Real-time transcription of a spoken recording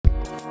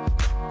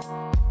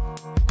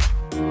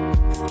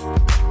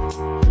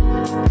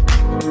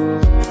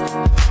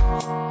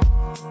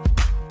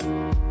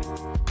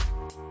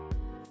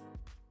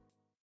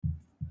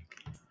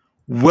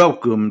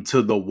Welcome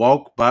to the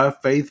Walk by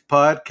Faith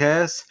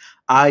podcast.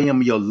 I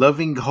am your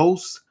loving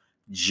host,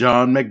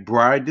 John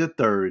McBride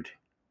III,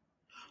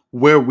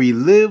 where we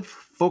live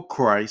for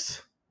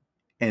Christ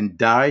and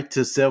die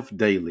to self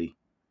daily.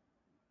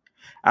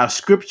 Our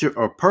scripture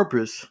or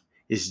purpose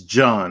is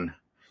John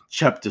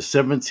chapter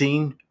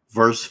 17,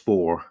 verse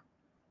 4.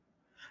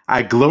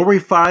 I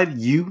glorified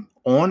you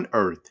on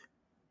earth,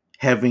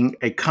 having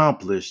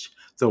accomplished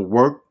the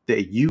work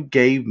that you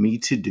gave me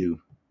to do.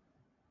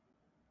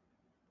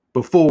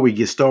 Before we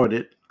get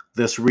started,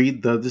 let's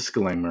read the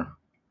disclaimer.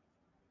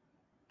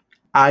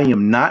 I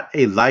am not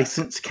a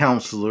licensed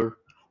counselor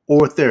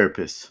or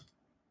therapist.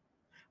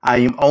 I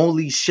am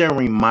only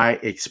sharing my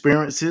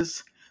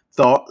experiences,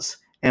 thoughts,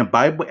 and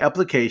Bible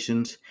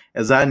applications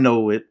as I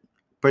know it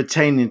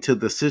pertaining to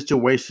the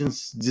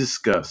situations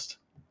discussed.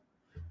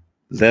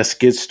 Let's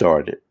get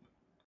started.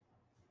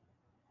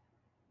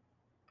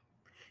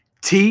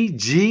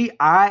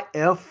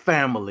 TGIF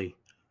family,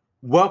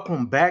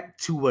 welcome back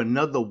to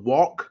another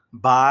Walk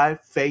by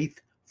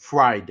Faith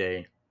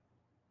Friday.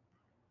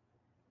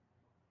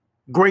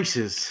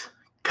 Gracious,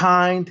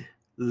 kind,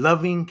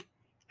 loving,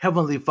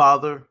 Heavenly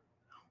Father,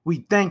 we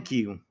thank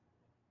you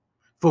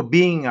for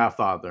being our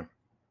Father.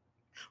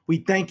 We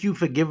thank you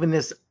for giving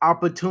us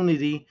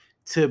opportunity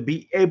to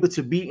be able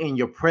to be in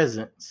your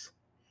presence,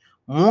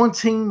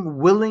 wanting,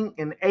 willing,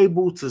 and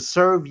able to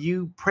serve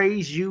you,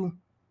 praise you,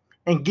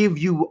 and give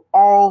you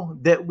all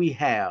that we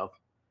have,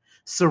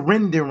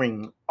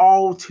 surrendering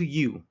all to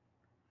you,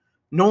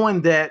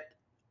 knowing that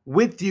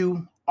with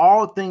you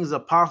all things are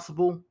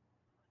possible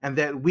and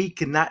that we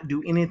cannot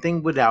do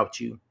anything without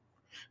you.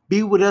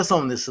 Be with us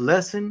on this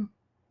lesson.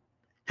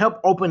 Help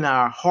open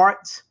our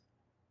hearts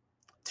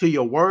to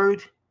your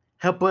word.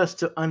 Help us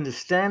to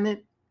understand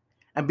it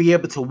and be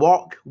able to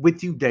walk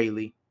with you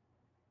daily.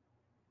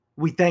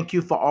 We thank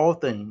you for all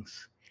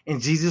things. In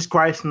Jesus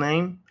Christ's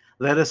name,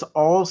 let us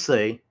all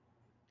say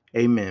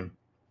amen.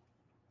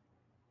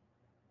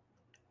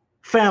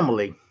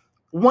 Family,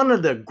 one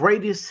of the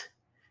greatest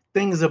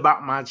things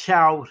about my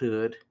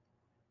childhood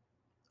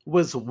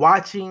was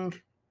watching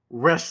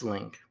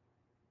wrestling.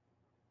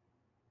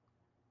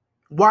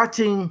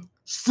 Watching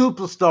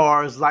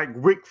superstars like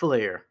Ric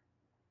Flair,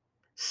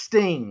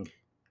 Sting,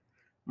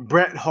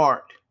 Bret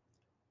Hart,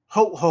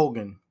 Hulk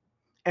Hogan,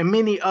 and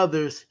many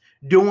others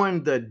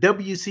during the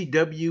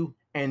WCW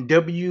and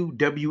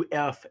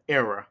WWF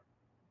era.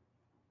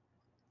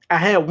 I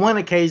had one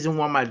occasion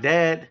when my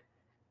dad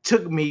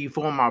took me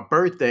for my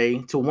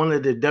birthday to one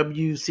of the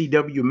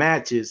WCW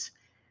matches,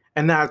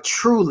 and I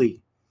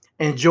truly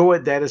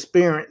enjoyed that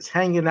experience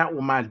hanging out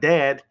with my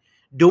dad,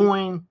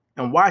 doing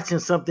and watching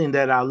something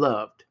that I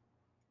loved.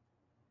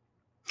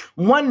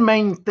 One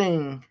main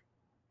thing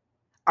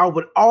I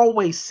would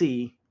always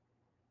see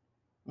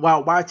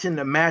while watching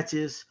the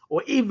matches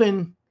or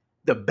even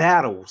the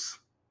battles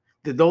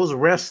that those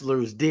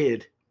wrestlers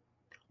did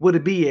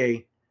would be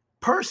a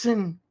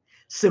person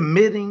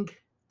submitting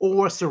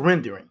or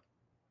surrendering.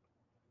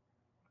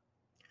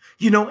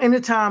 You know,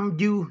 anytime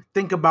you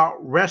think about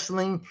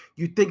wrestling,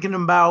 you're thinking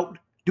about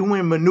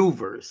doing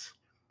maneuvers,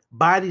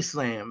 body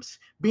slams,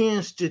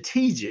 being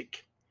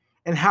strategic,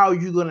 and how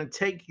you're going to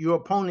take your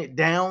opponent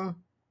down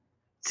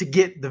to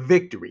get the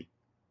victory.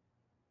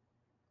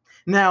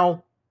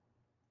 Now,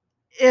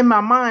 in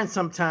my mind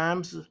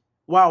sometimes,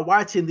 while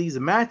watching these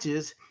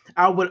matches,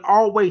 I would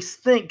always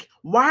think,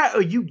 why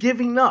are you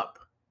giving up?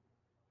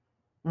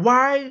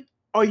 Why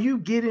are you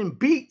getting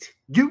beat?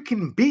 You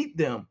can beat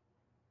them.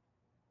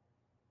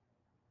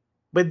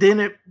 But then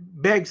it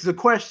begs the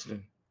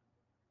question,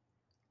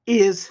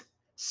 is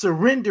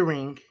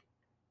surrendering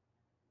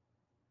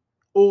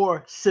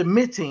or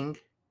submitting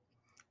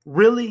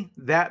really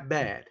that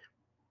bad?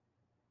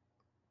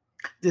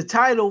 The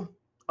title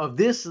of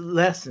this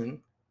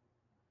lesson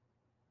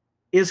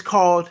is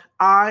called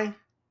I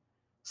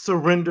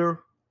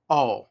Surrender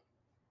All.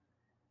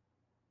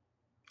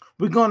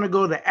 We're going to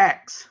go to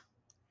Acts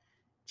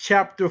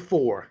chapter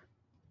 4,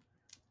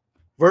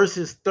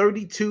 verses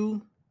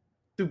 32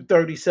 through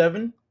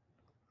 37.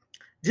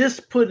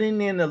 Just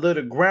putting in a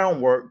little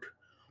groundwork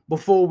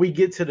before we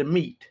get to the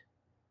meat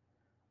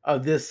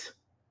of this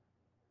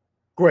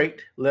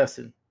great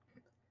lesson.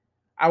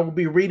 I will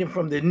be reading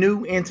from the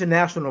New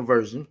International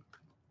Version.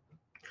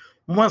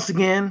 Once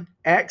again,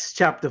 Acts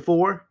chapter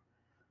 4,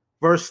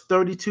 verse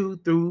 32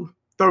 through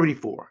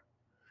 34.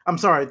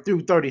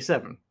 Through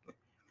 37.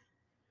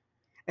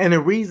 And it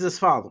reads as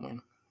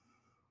following.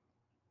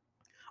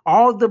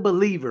 All the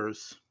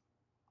believers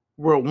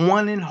were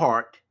one in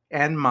heart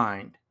and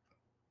mind.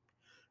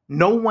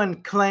 No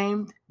one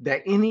claimed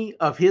that any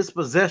of his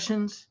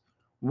possessions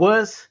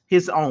was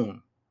his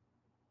own,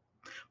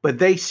 but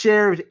they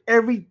shared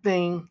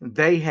everything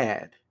they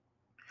had.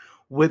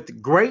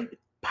 With great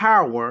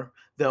power,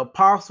 the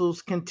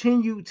apostles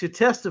continued to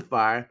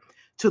testify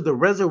to the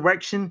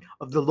resurrection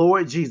of the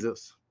Lord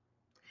Jesus,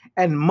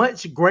 and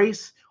much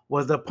grace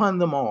was upon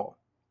them all.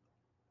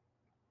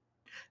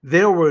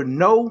 There were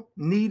no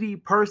needy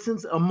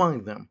persons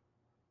among them,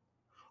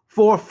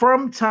 for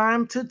from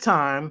time to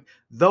time,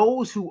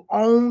 those who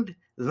owned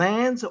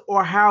lands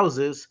or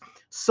houses,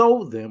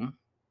 sold them,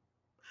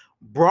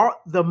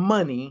 brought the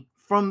money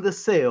from the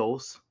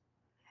sales,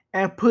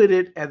 and put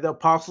it at the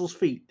apostles'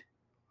 feet.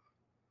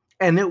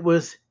 And it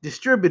was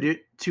distributed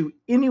to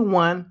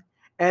anyone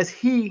as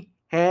he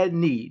had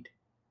need.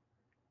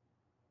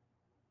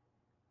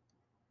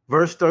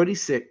 Verse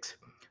 36,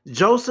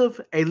 Joseph,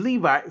 a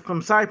Levite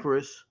from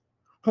Cyprus,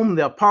 whom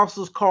the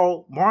apostles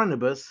called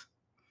Barnabas,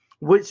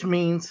 which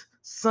means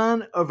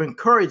son of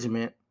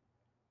encouragement,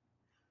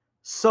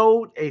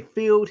 sold a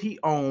field he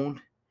owned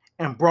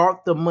and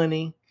brought the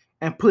money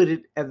and put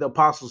it at the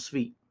apostles'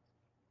 feet.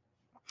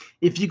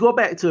 If you go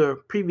back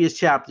to previous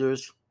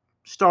chapters,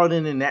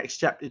 starting in Acts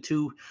chapter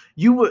 2,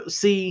 you would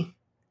see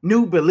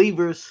new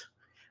believers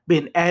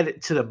being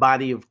added to the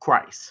body of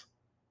Christ,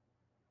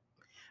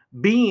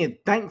 being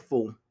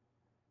thankful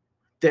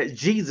that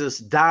Jesus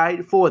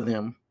died for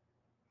them,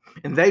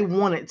 and they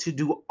wanted to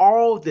do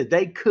all that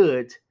they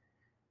could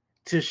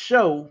to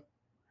show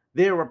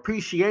their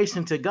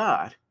appreciation to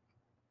God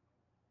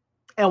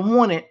and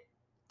wanted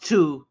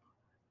to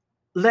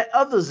let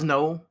others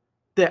know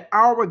that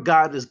our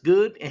God is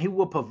good and he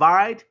will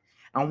provide,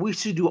 and we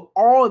should do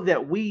all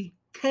that we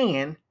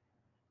can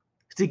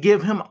to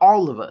give him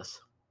all of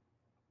us.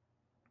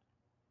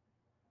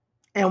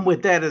 And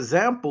with that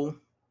example,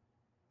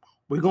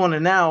 we're going to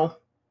now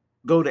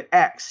go to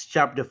Acts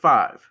chapter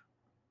 5,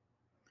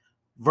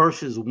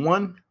 verses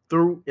 1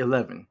 through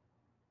 11.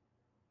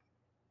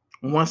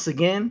 Once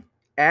again,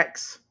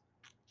 Acts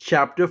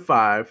chapter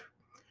 5,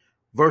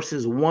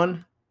 verses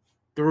 1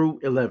 through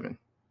 11.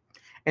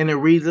 And it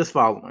reads as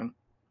following.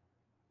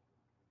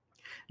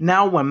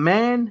 Now a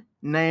man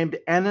named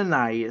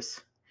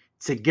Ananias,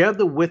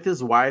 together with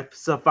his wife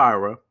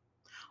Sapphira,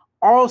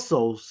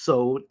 also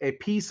sold a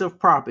piece of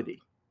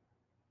property.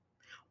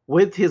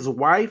 With his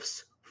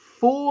wife's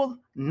full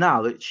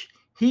knowledge,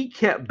 he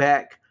kept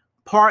back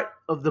part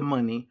of the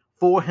money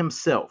for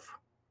himself,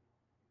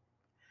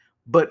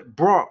 but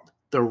brought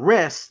the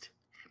rest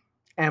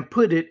and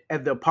put it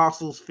at the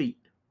apostles' feet.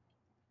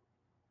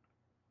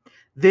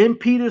 Then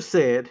Peter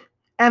said,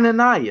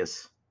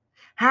 Ananias,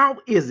 how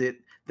is it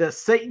that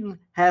Satan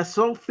has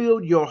so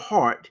filled your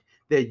heart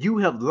that you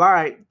have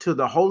lied to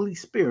the Holy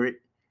Spirit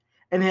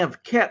and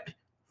have kept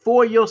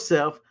for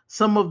yourself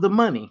some of the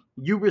money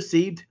you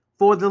received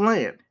for the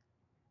land?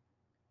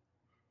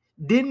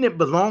 Didn't it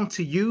belong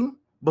to you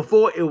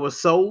before it was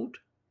sold?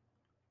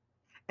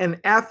 And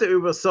after it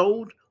was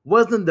sold,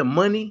 wasn't the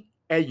money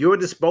at your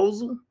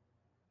disposal?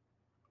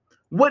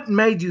 What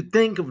made you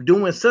think of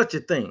doing such a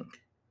thing?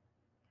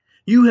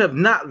 You have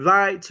not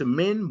lied to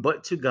men,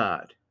 but to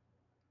God.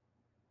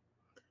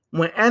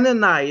 When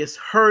Ananias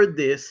heard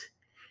this,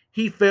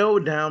 he fell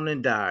down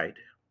and died.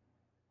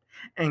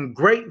 And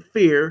great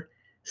fear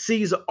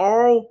seized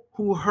all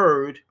who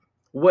heard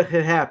what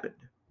had happened.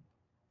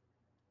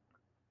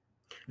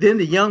 Then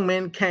the young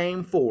man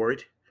came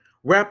forward,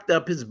 wrapped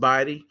up his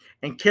body,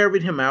 and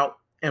carried him out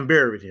and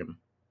buried him.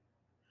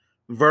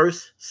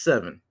 Verse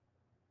 7.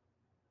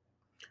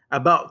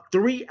 About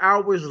 3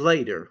 hours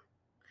later,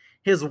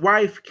 his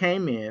wife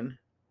came in,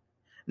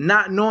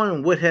 not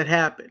knowing what had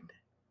happened.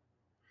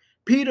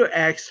 Peter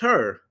asked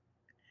her,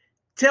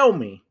 Tell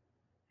me,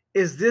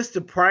 is this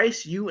the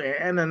price you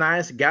and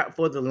Ananias got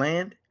for the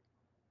land?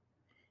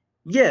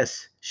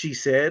 Yes, she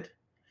said,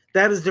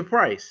 that is the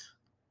price.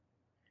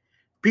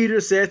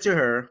 Peter said to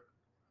her,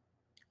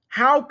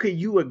 How could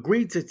you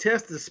agree to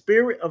test the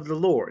Spirit of the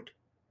Lord?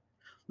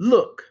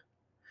 Look,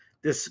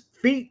 the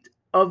feet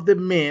of the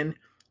men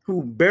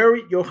who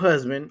buried your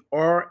husband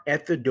are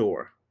at the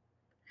door,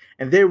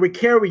 and they will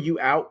carry you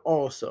out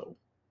also.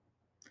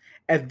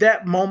 At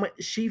that moment,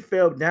 she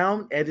fell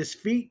down at his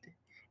feet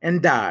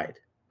and died.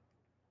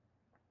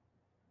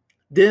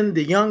 Then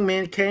the young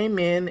man came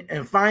in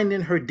and,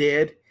 finding her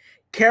dead,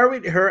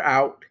 carried her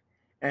out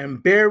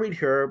and buried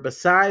her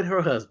beside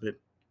her husband.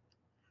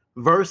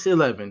 Verse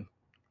 11.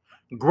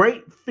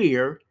 Great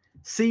fear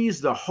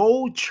seized the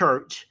whole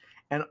church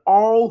and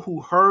all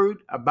who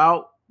heard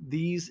about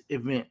these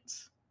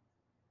events.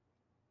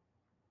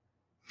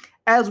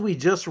 As we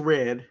just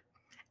read,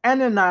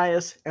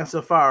 Ananias and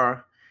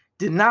Sapphira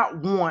did not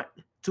want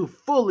to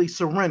fully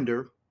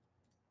surrender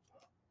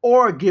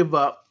or give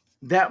up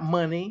that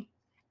money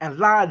and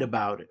lied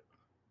about it.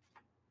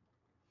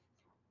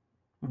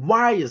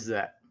 Why is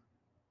that?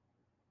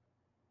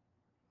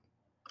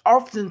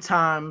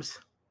 Oftentimes,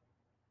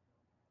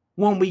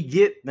 when we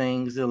get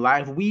things in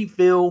life, we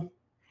feel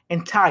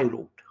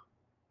entitled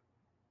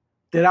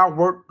that I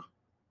worked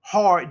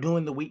hard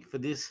during the week for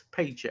this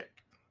paycheck,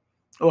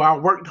 or I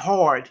worked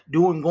hard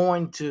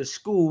going to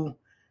school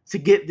to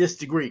get this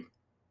degree.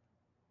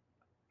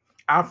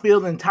 I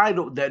feel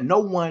entitled that no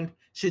one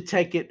should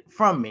take it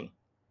from me,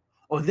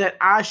 or that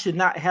I should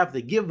not have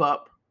to give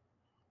up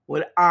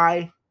what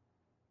I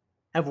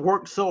have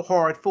worked so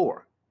hard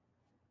for.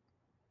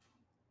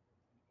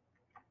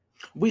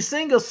 We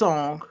sing a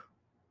song.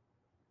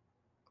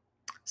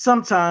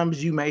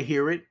 Sometimes you may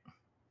hear it,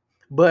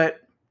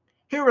 but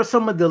here are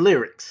some of the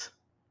lyrics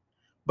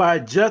by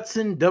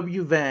Judson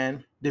W.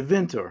 Van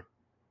Deventer.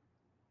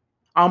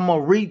 I'm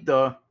going to read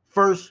the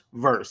first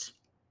verse.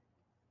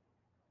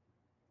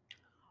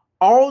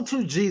 All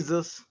to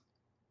Jesus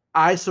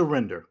I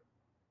surrender.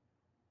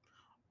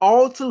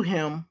 All to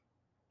him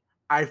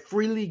I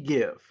freely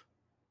give.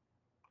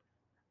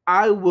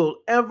 I will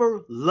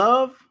ever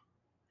love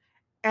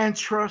and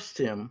trust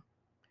him,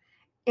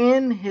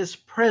 in his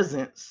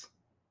presence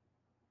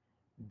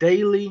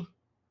daily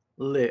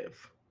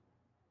live.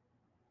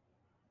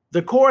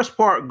 The chorus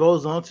part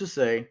goes on to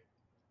say,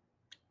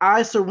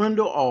 I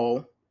surrender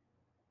all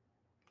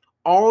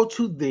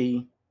to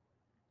thee,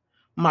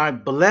 my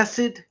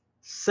blessed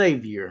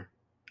Savior.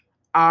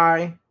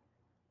 I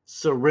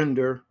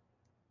surrender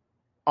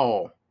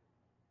all.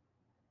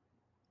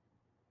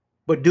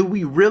 But do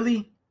we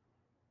really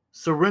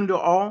surrender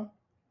all?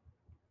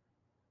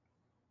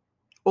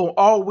 Or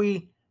are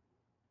we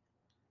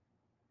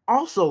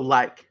also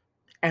like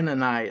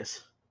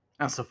Ananias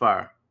and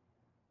Sapphira?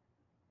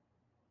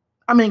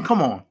 I mean,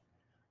 come on.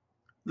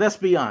 Let's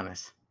be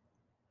honest.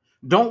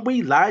 Don't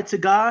we lie to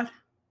God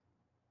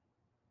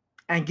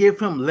and give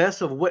him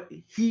less of what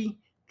he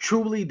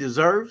truly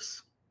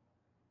deserves?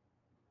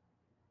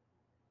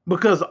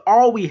 Because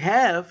all we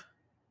have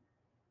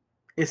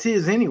is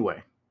his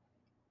anyway.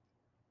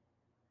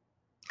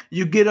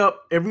 You get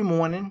up every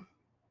morning,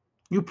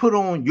 you put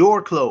on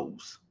your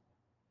clothes,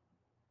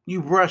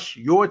 you brush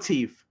your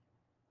teeth,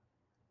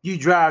 you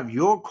drive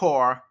your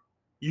car,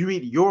 you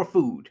eat your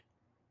food,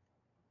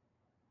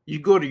 you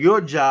go to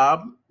your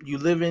job, you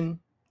live in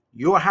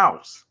your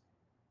house.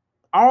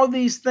 All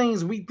these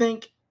things we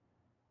think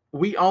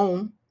we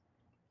own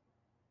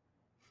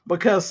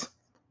because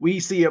we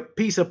see a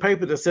piece of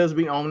paper that says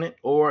we own it,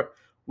 or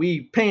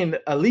we paying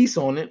a lease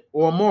on it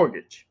or a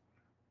mortgage.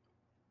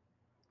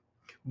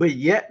 But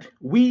yet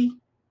we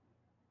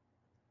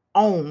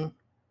own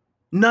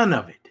none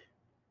of it.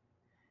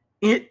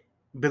 It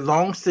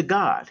belongs to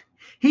God.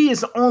 He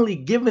is only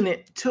giving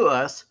it to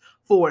us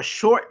for a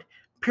short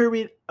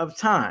period of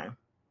time,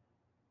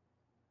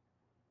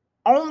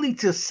 only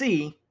to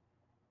see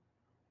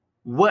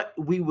what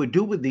we would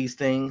do with these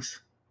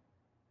things,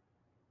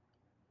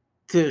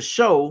 to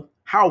show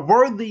how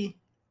worthy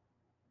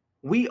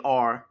we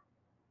are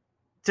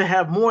to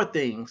have more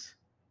things,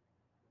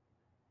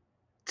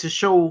 to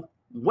show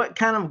what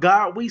kind of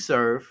God we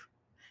serve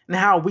and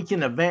how we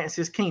can advance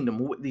his kingdom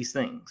with these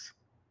things.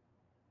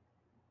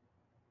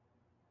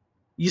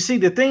 You see,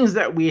 the things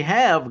that we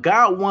have,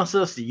 God wants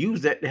us to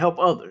use that to help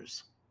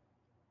others.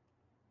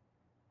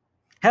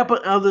 Helping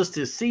others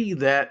to see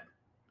that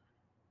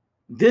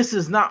this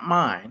is not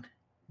mine,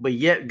 but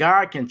yet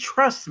God can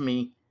trust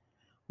me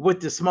with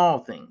the small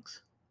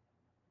things.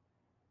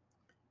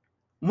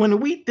 When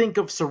we think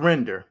of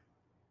surrender,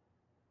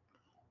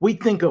 we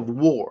think of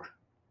war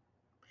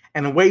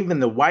and waving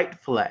the white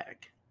flag.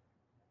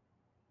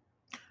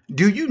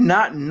 Do you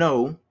not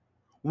know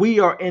we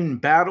are in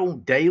battle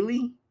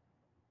daily?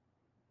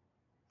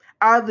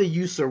 Either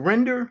you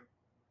surrender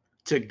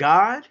to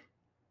God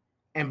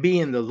and be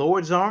in the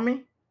Lord's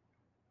army,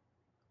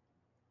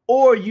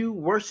 or you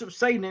worship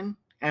Satan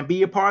and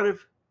be a part of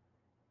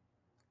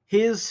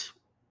his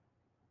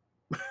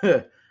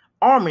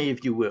army,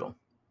 if you will.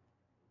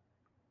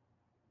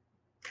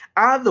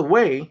 Either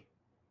way,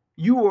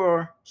 you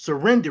are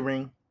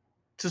surrendering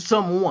to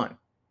someone.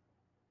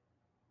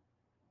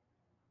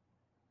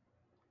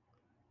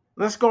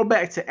 Let's go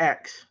back to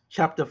Acts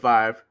chapter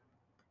 5,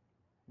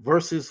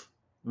 verses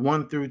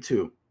 1 through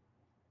 2.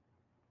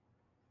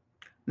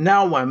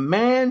 Now a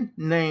man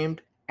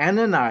named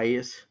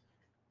Ananias,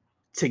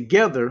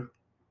 together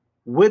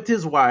with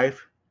his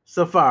wife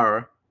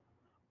Sapphira,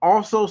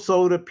 also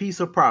sold a piece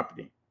of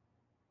property.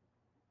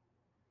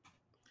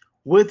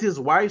 With his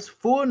wife's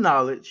full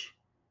knowledge,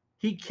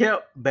 he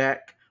kept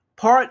back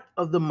part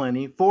of the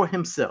money for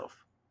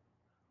himself,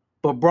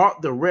 but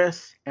brought the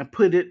rest and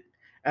put it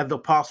at the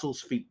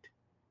apostles' feet.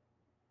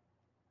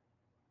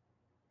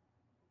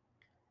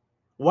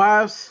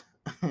 Wives,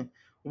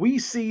 we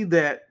see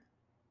that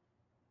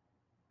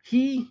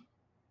he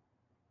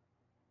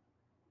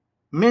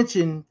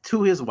mentioned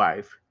to his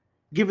wife,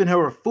 giving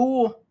her a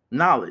full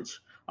knowledge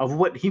of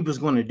what he was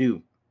going to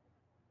do.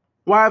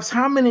 Wives,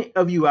 how many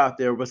of you out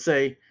there would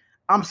say,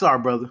 I'm sorry,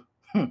 brother,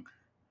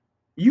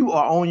 you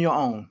are on your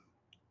own.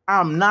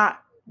 I'm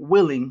not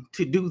willing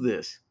to do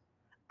this.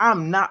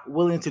 I'm not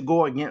willing to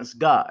go against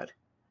God,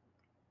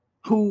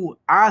 who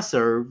I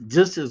serve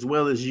just as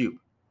well as you.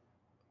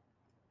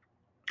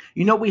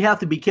 You know, we have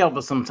to be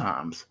careful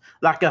sometimes.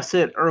 Like I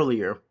said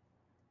earlier,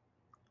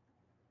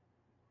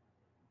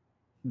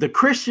 the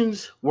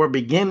Christians were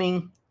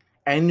beginning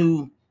a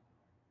new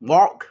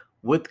walk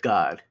with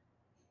God,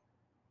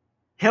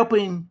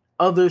 helping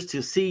others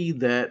to see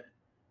that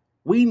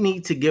we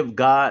need to give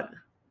God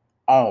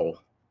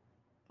all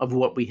of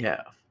what we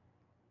have.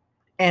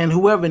 And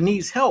whoever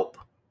needs help,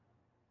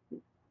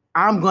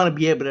 I'm going to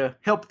be able to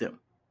help them.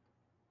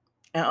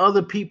 And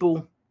other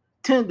people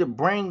tend to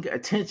bring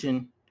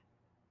attention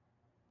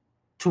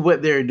to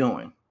what they're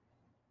doing.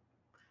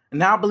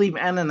 And I believe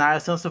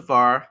Ananias and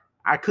Sapphira,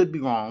 I could be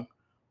wrong,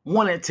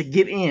 wanted to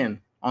get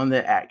in on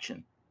that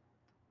action.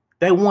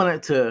 They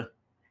wanted to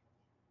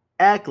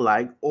act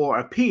like or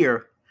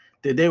appear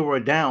that they were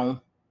down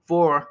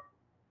for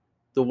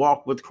the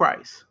walk with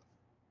Christ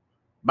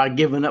by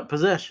giving up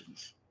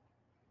possessions.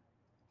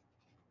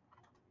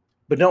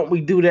 But don't we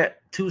do that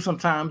too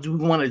sometimes? We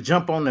want to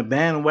jump on the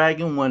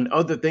bandwagon when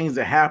other things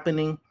are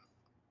happening.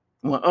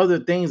 When other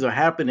things are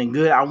happening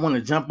good, I want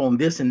to jump on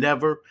this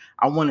endeavor.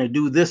 I want to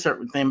do this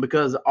certain thing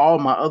because all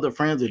my other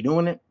friends are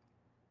doing it.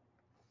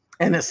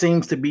 And it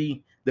seems to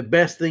be the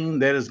best thing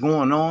that is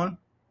going on.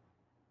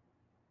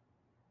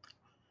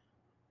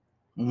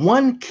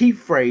 One key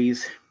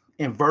phrase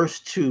in verse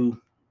 2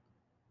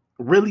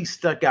 really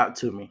stuck out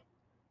to me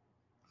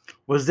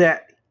was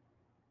that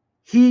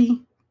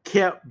he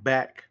kept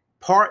back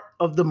part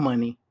of the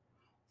money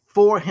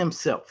for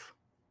himself.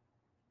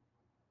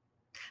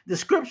 The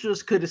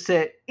scriptures could have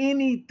said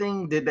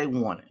anything that they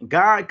wanted.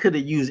 God could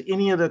have used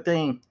any other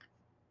thing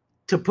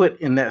to put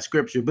in that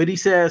scripture, but he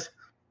says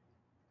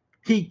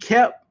he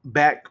kept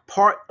back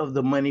part of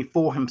the money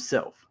for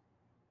himself.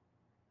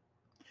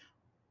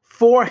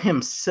 For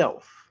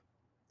himself,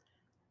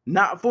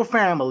 not for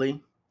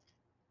family,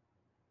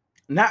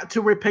 not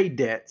to repay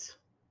debts,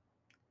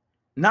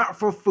 not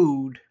for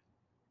food,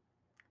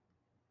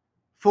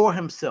 for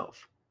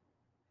himself.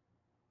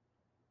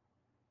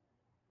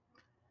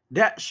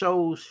 That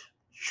shows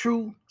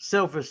true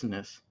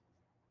selfishness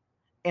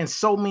in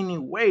so many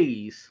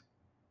ways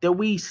that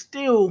we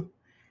still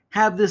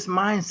have this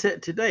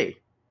mindset today.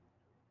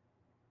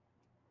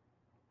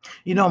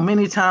 You know,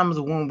 many times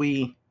when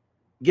we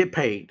get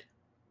paid,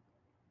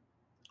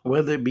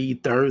 whether it be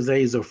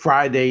Thursdays or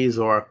Fridays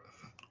or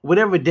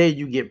whatever day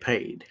you get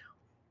paid,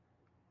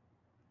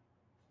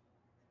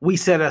 we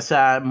set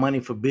aside money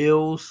for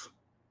bills,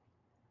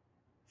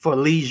 for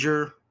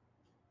leisure,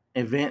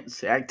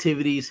 events,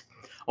 activities,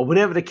 or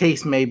whatever the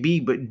case may be.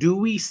 But do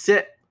we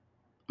set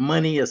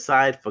money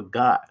aside for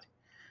God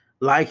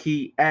like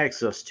he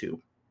asks us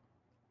to?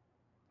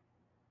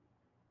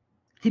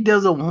 He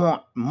doesn't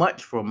want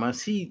much from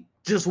us. He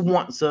just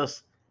wants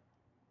us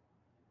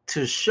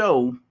to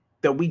show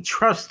that we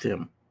trust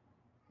him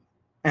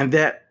and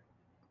that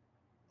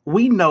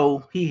we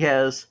know he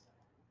has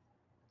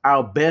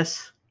our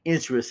best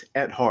interests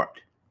at heart.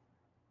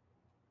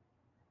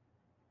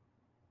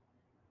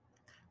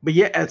 But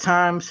yet at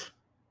times,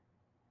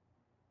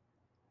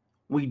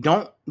 we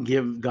don't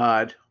give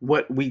God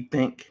what we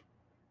think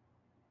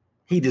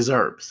he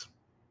deserves.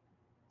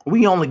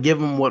 We only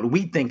give him what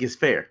we think is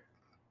fair.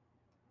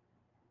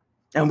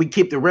 And we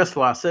keep the rest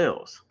for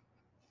ourselves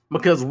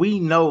because we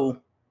know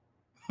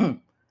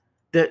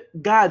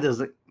that God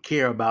doesn't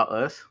care about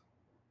us.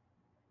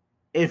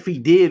 If he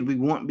did, we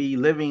wouldn't be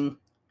living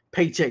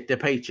paycheck to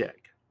paycheck.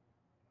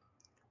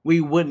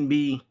 We wouldn't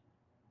be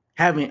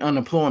having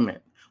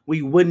unemployment.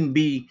 We wouldn't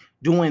be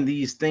doing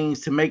these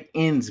things to make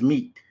ends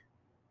meet.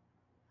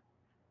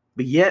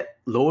 But yet,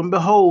 lo and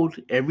behold,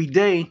 every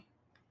day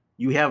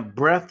you have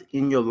breath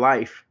in your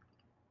life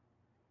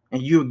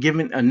and you're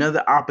given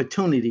another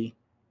opportunity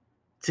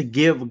to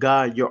give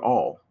God your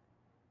all.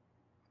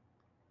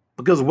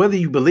 Because whether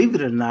you believe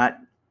it or not,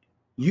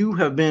 you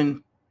have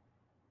been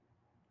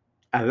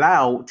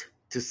allowed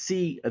to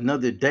see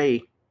another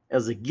day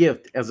as a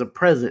gift, as a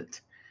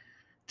present,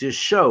 to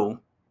show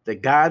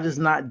that God is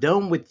not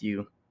done with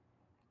you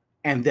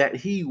and that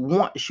he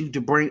wants you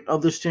to bring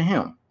others to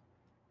him.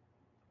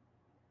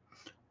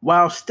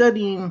 While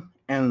studying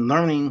and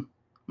learning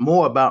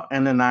more about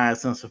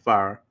Ananias and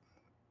Sapphira,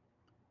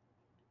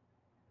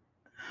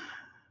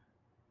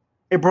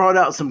 it brought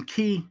out some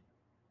key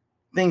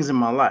things in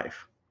my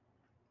life.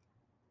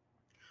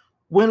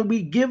 When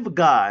we give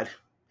God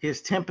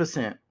his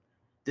 10%,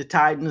 the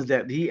tithes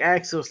that he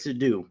asks us to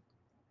do,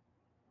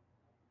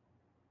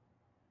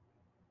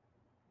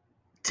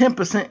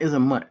 10%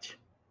 isn't much,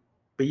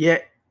 but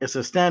yet it's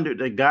a standard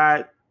that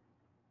God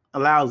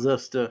allows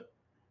us to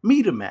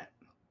meet him at.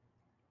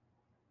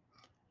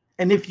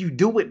 And if you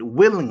do it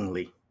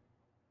willingly,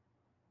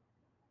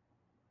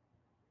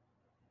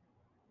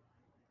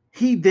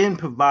 he then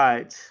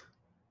provides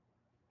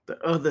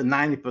the other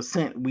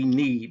 90% we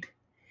need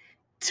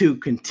to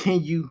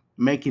continue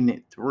making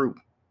it through.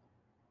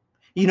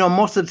 You know,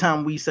 most of the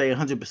time we say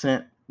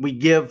 100%, we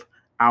give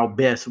our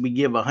best. We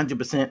give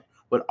 100%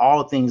 with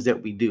all things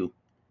that we do.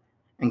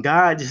 And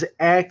God just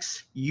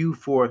asks you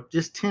for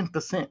just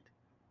 10%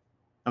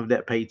 of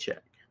that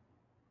paycheck.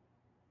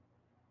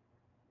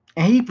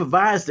 And he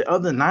provides the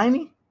other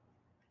 90.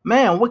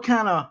 Man, what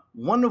kind of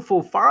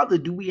wonderful father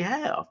do we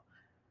have?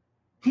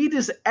 He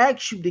just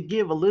asks you to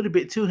give a little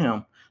bit to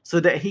him so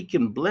that he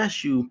can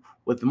bless you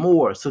with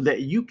more, so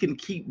that you can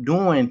keep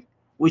doing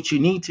what you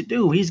need to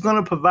do. He's going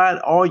to provide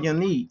all your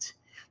needs.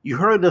 You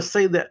heard us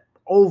say that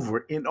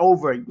over and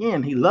over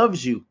again. He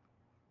loves you.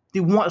 He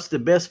wants the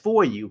best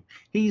for you.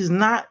 He's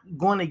not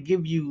going to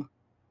give you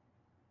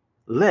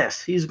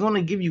less. He's going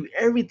to give you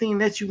everything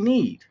that you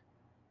need.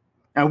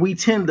 And we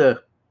tend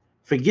to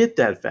forget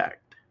that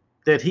fact,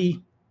 that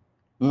he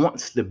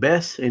wants the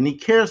best and he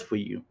cares for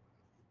you.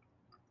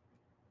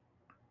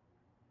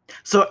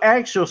 So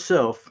ask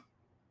yourself,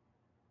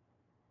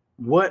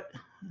 what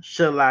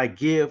shall I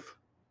give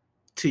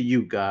to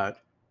you, God,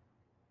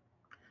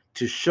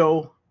 to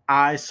show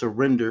I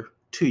surrender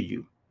to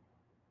you?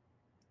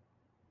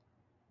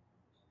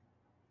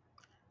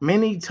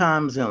 Many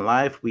times in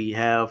life we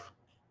have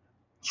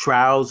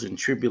trials and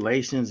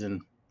tribulations,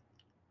 and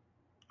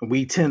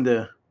we tend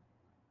to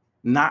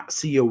not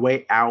see a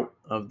way out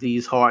of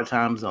these hard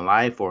times in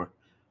life, or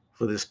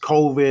for this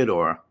COVID,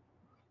 or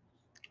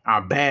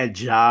our bad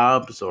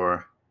jobs,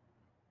 or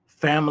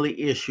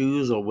family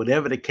issues, or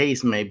whatever the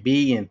case may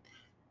be. And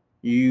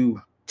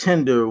you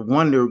tend to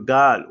wonder,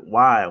 God,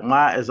 why?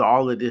 Why is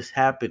all of this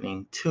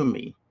happening to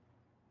me?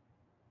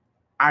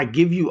 I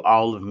give you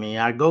all of me.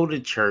 I go to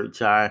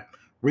church. I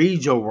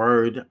read your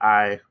word.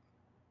 I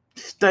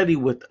study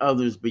with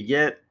others, but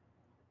yet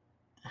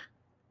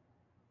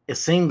it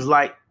seems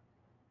like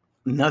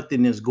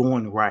nothing is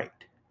going right.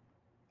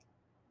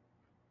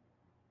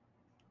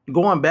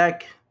 Going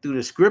back through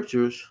the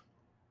scriptures,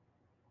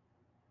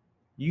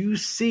 you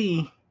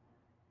see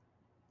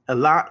a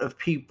lot of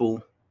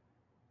people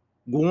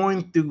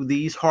going through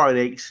these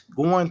heartaches,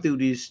 going through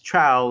these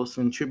trials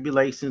and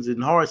tribulations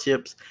and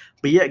hardships,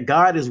 but yet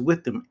God is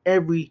with them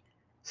every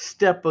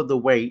step of the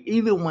way.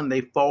 Even when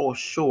they fall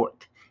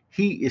short,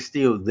 He is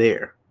still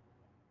there.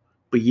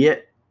 But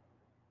yet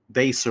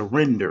they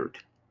surrendered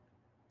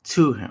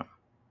to Him.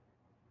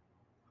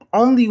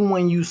 Only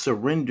when you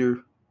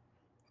surrender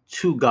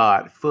to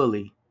God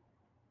fully,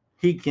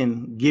 He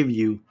can give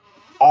you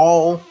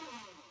all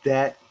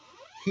that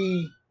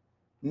He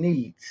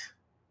needs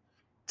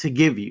to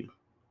give you.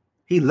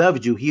 He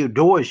loves you. He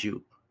adores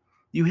you.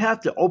 You have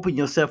to open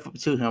yourself up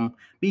to Him.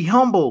 Be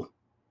humble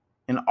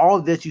in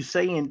all that you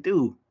say and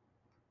do.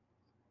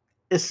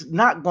 It's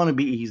not going to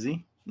be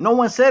easy. No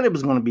one said it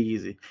was going to be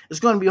easy. It's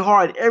going to be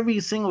hard every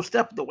single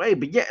step of the way.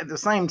 But yet at the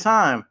same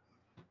time,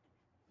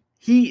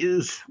 He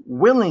is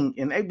willing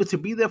and able to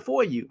be there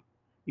for you.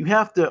 You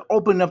have to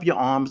open up your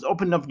arms,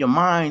 open up your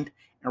mind,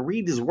 and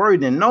read His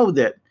word and know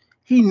that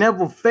He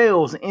never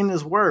fails in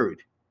His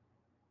word.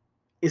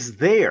 It's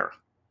there.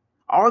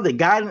 All the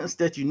guidance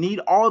that you need,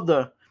 all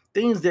the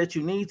things that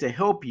you need to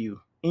help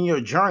you in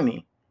your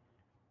journey.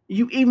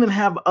 You even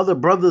have other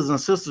brothers and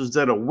sisters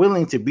that are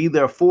willing to be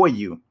there for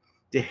you,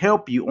 to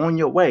help you on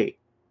your way.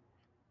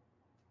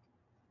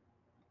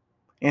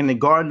 In the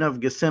Garden of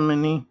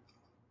Gethsemane,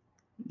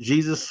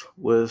 Jesus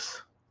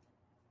was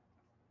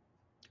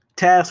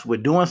tasked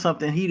with doing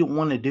something He didn't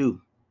want to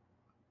do.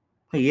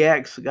 He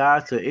asked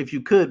God to, if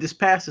you could, just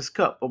pass this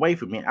cup away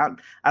from me.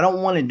 I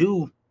don't want to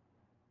do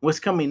what's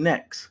coming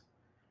next.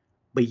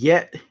 But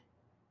yet,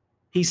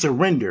 He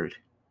surrendered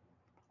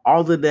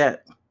all of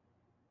that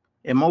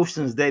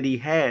emotions that He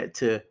had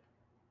to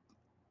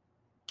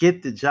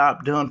get the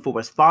job done for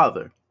His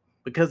Father,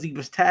 because He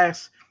was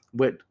tasked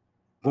with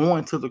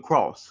going to the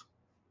cross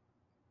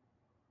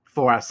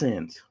for our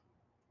sins.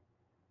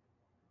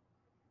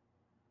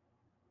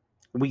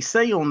 We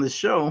say on this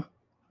show,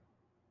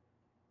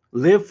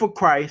 live for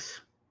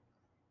Christ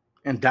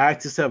and die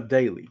to self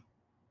daily.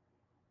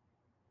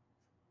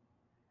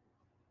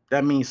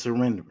 That means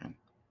surrendering,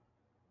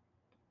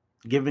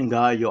 giving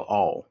God your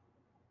all.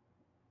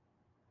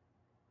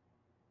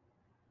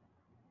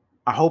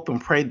 I hope and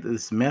pray that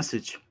this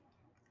message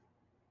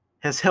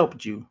has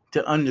helped you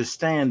to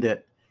understand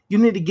that you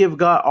need to give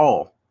God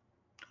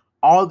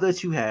all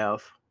that you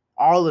have,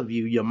 all of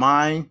you, your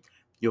mind,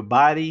 your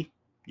body,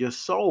 your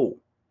soul,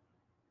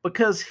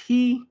 because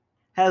He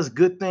has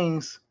good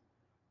things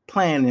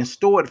planned and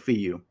stored for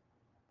you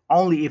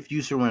only if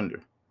you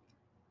surrender.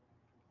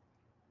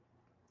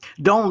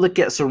 Don't look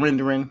at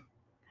surrendering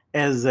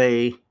as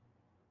a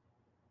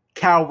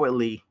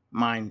cowardly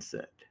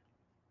mindset.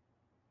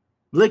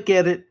 Look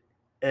at it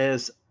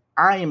as,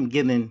 I am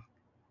getting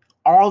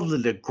all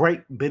of the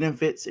great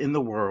benefits in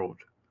the world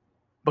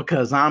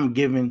because I'm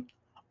giving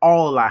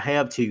all I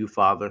have to you,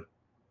 Father,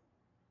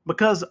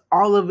 because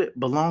all of it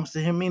belongs to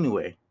Him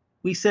anyway.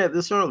 We said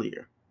this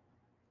earlier.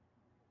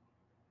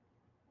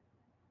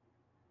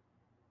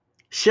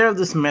 Share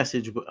this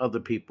message with other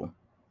people,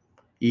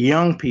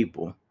 young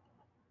people,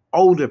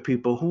 older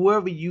people,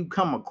 whoever you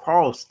come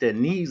across that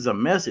needs a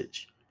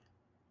message,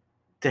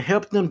 to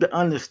help them to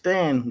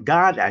understand,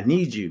 God, I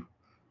need you.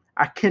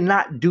 I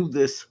cannot do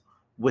this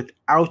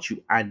without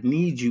you. I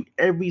need you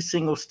every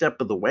single step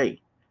of the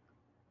way.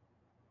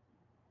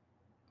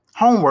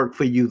 Homework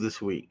for you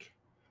this week.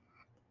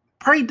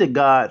 Pray to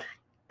God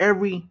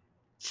every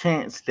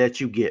chance that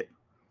you get.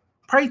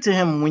 Pray to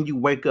Him when you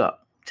wake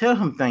up. Tell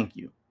Him thank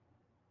you.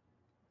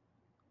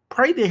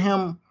 Pray to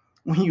Him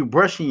when you're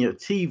brushing your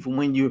teeth,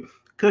 when you're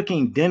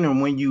cooking dinner,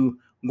 when you're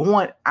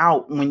going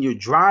out, when you're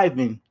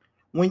driving,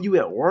 when you're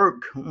at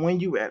work, when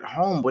you're at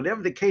home,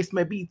 whatever the case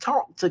may be.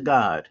 Talk to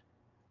God.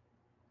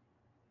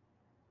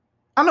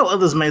 I know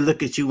others may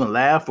look at you and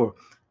laugh or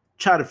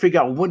try to figure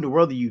out what in the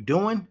world are you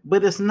doing,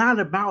 but it's not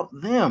about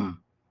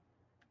them.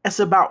 It's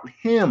about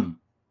Him.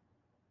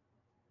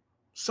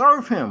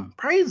 Serve Him.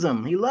 Praise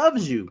Him. He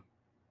loves you.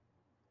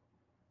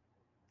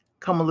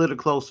 Come a little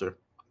closer.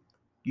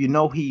 You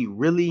know He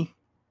really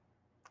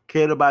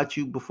cared about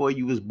you before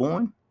you was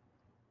born.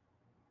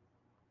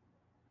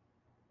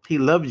 He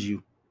loves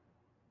you.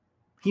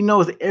 He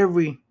knows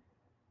every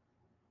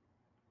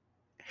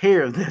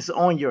hair that's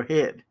on your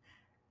head.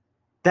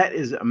 That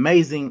is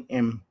amazing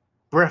and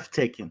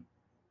breathtaking.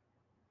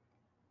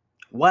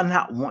 Why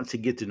not want to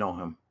get to know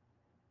him?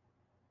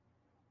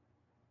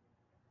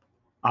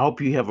 I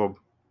hope you have a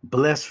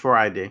blessed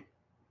Friday,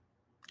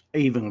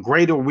 an even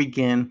greater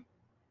weekend,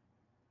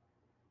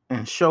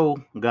 and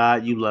show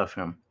God you love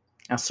him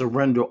and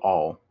surrender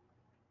all.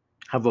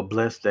 Have a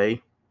blessed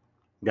day.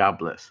 God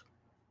bless.